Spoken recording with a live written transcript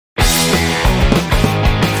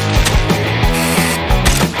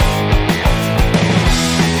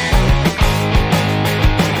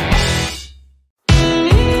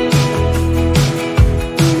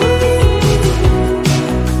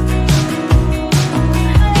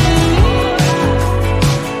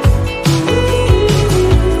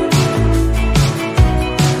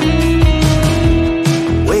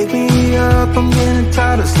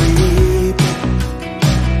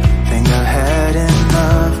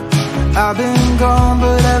I've been gone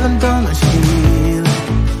but haven't done much healing.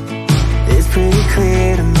 It's pretty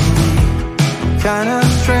clear to me. Kinda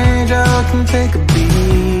strange how I can take a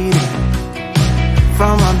beating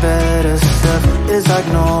from my better self. It's like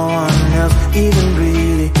no one else even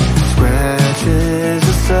really scratches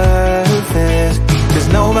the surface. 'Cause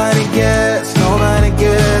nobody gets me.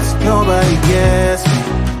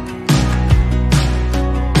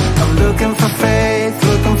 I'm looking for faith,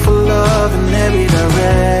 looking for love in every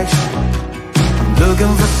direction. I'm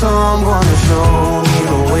looking for someone to show me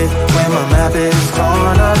the way when my map is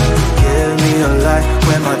torn up. Give me a light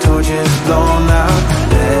when my torch is blown out.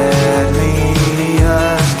 Let me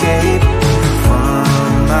escape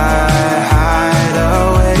from my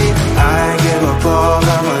hideaway. I give up all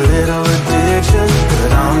of my little addictions,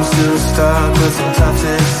 but I'm still stuck with some tough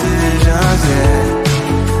decisions, yeah.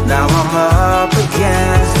 Now I'm up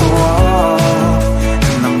against the wall,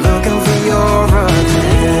 and I'm looking for your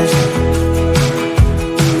attention.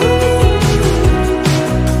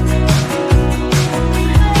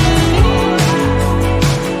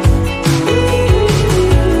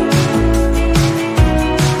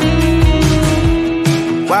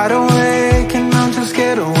 Wide awake and I'm just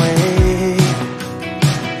get away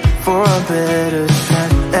for a better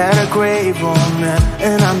chance at a great romance,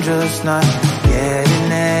 and I'm just not getting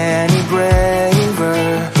any braver.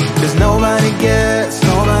 'Cause nobody gets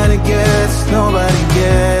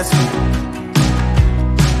me.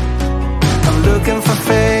 I'm looking for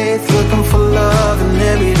faith, looking for love in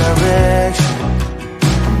every direction.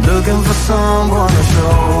 I'm looking for someone to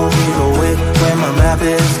show me the way when my map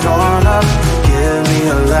is torn up. Give me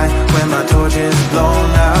a light when my torch is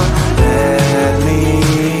blown out. Let me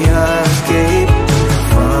escape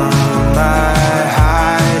from my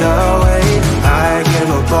hideaway. I give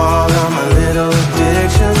up all of my little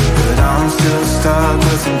addictions, but I'm still stuck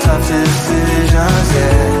with some tough decisions,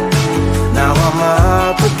 yeah. Now I'm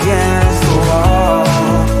up against the wall,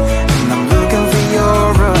 and I'm looking for your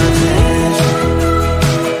attention.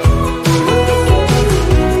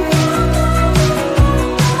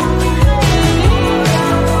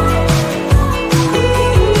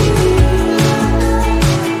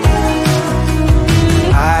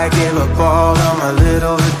 I give up all of my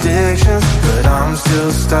little addictions, but I'm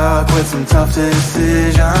still stuck with some tough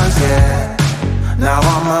decisions, yeah. Now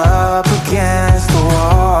I'm up against the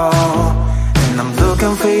wall.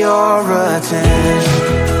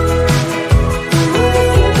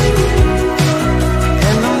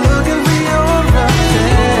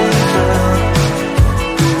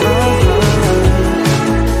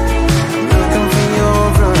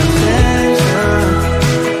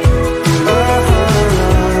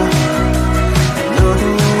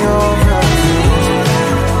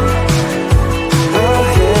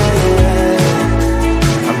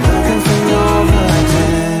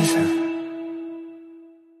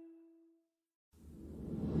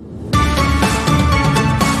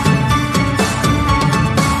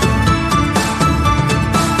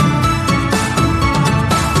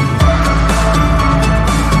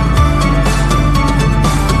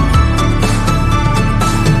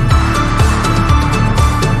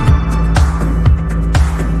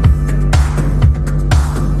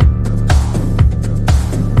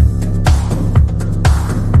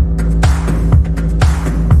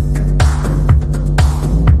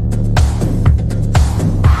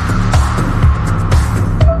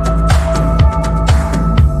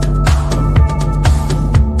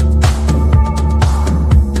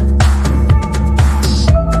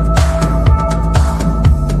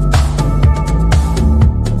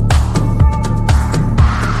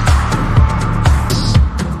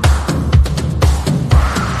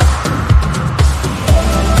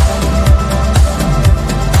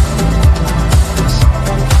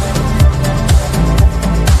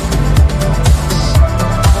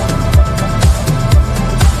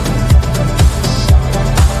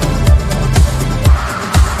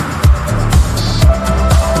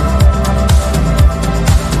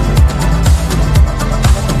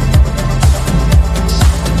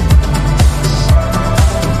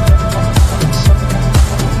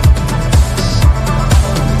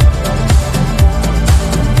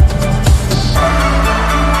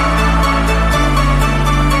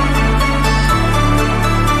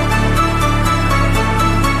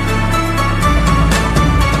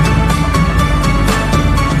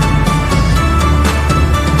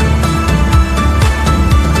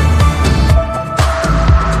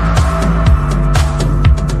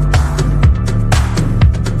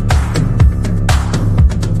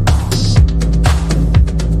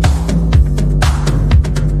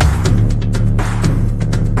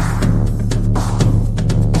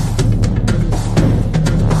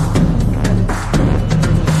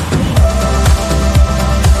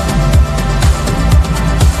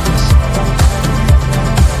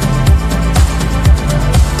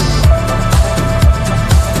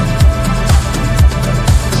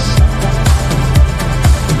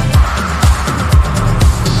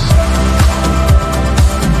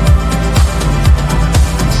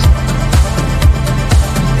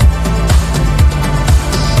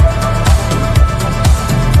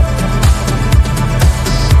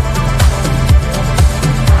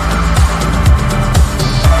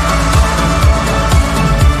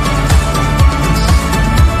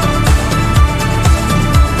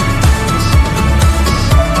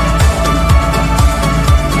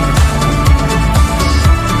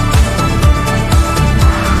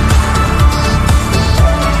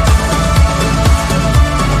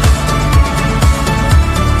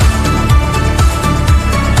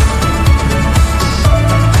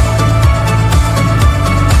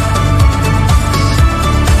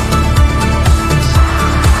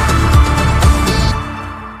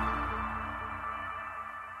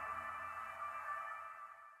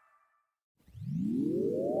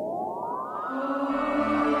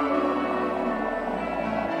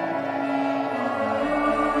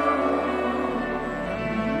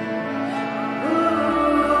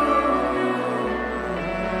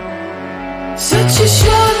 a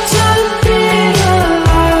short time being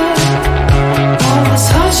alive. All this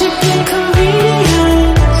hardship and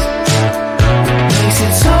convenience makes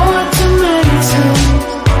it so hard to meditate.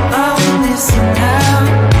 I will listen now,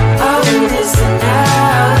 I will listen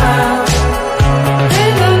now.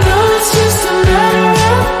 And I know it's just a matter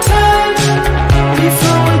of time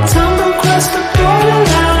before we tumble across the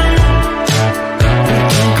borderline. We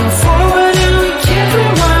can't go forward and we can't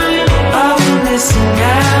rewind. I will listen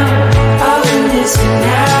now, I will listen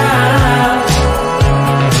now.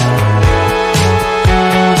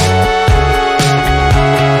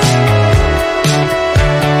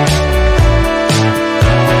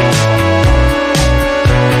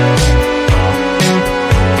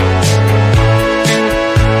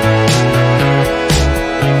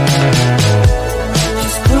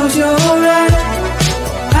 Just close your eyes.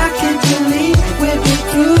 I can't believe we've been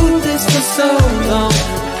through this for so long.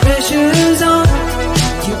 Pressure's on,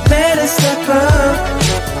 you better step up.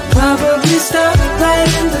 Probably stop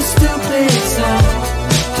writing the stupid song.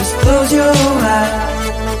 Just close your eyes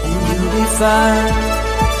and you'll be fine.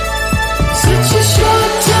 Such a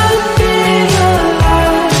short time being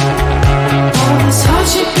alive. All this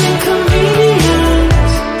hardship and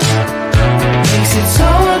convenience makes it so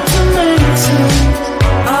hard to meditate.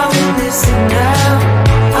 I will listen now,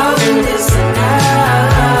 I will listen now.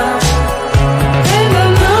 And I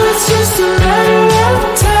know it's just a matter of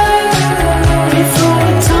time before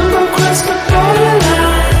we tumble across the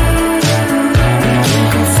borderline. We can't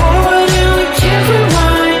go forward and we can't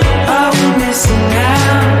rewind. I will listen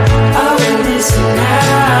now, I will listen now.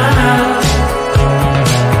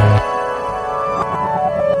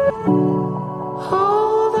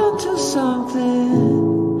 Hold on to something,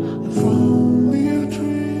 if only a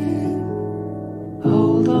dream.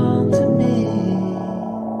 Hold on to me.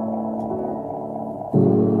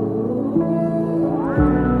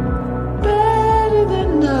 Better than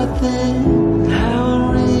nothing,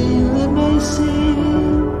 how it really may seem.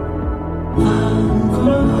 I'm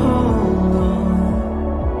gonna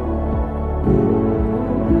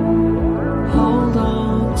hold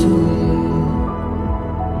on to you.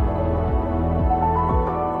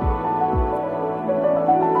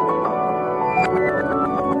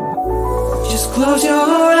 Just close your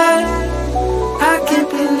eyes. I can't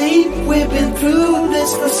believe we've been through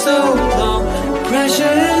this for so long.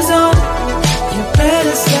 Pressure's on, you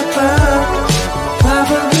better step up.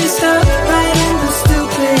 Probably stop writing the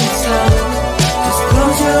stupid song. Just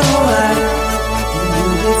close your eyes and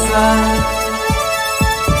you'll be fine.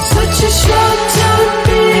 Such a short time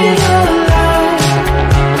being alive.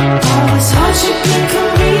 All this hardship and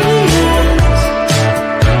convenience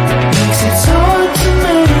makes it so hard to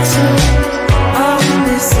meditate. I will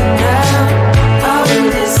listen now, I will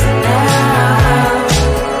listen now.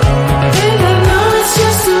 And I know it's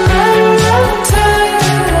just a matter of time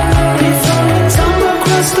before we tumble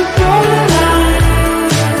across the borderline.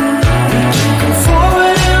 We can't go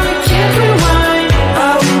forward and we can't rewind.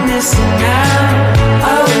 I will listen now,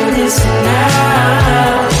 I will listen now.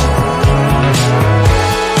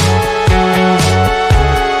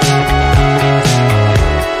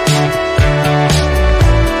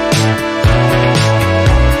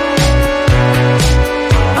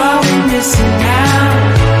 I will listen now,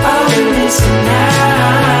 I will listen now.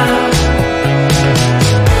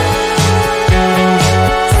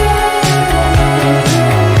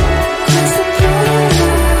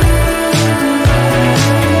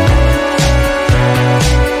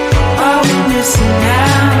 I will listen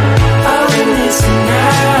now, I will listen now.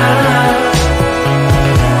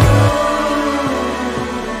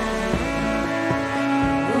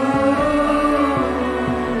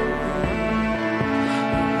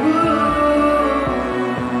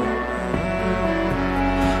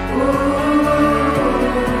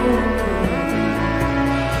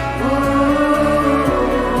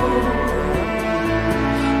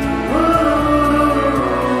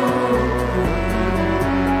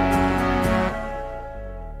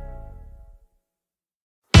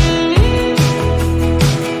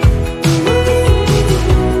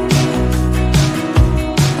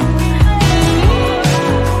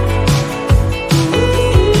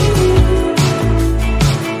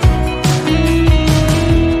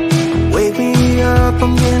 Wake me up,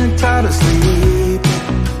 I'm getting tired of sleeping.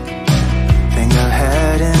 Think I've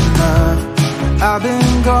had enough. I've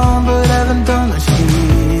been gone but haven't done much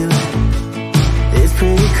healing. It's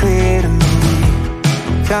pretty clear to me.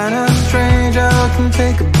 Kinda strange how I can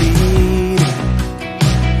take a beating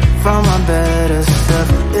from my better self.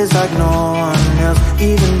 It's like no one else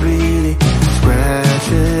even really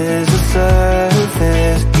scratches the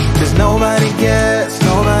surface. 'Cause nobody gets me.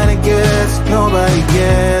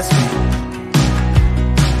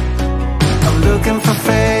 looking for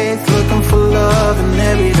faith, looking for love in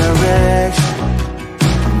every direction.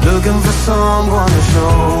 I'm looking for someone to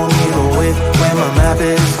show me the way when my map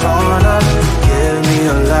is torn up. Give me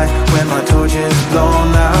a light when my torch is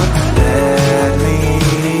blown out. Let me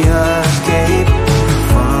escape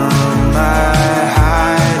from my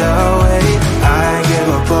hideaway. I give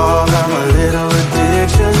up all of my little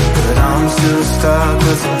addictions, but I'm still stuck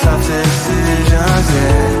with some tough decisions,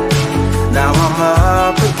 yeah. Now I'm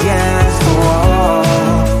up against the wall,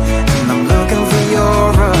 and I'm looking for your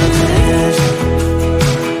attention.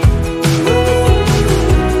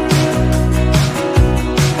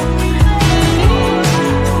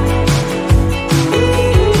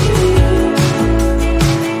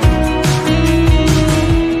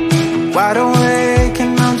 Wide awake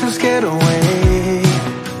and I'm too scared away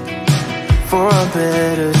for a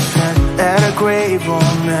better chance at a great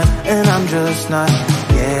romance, and I'm just not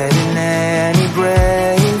getting any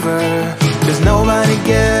braver. 'Cause nobody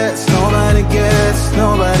gets me.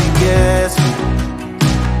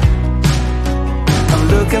 I'm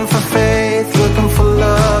looking for faith, looking for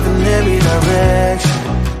love in every direction.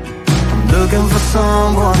 I'm looking for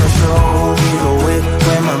someone to show me the way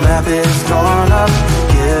when my map is torn up.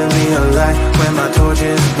 Give me a light when my torch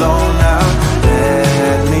is blown out.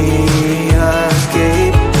 Let me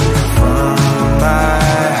escape from my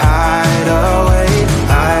hideaway.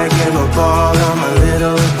 I give up all of my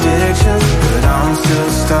little addictions, but I'm still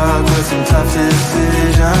stuck with some tough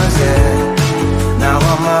decisions, yeah. Now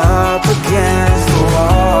I'm up against the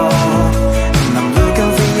wall, and I'm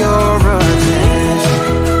looking for your attention.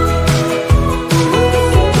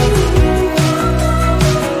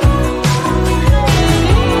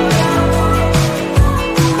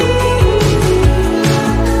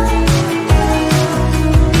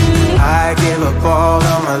 I give up all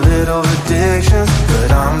of my little addictions, but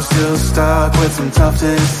I'm still stuck with some tough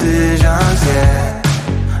decisions, yeah.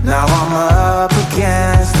 Now I'm up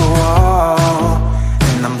against the wall,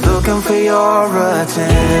 and I'm looking for your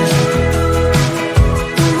attention.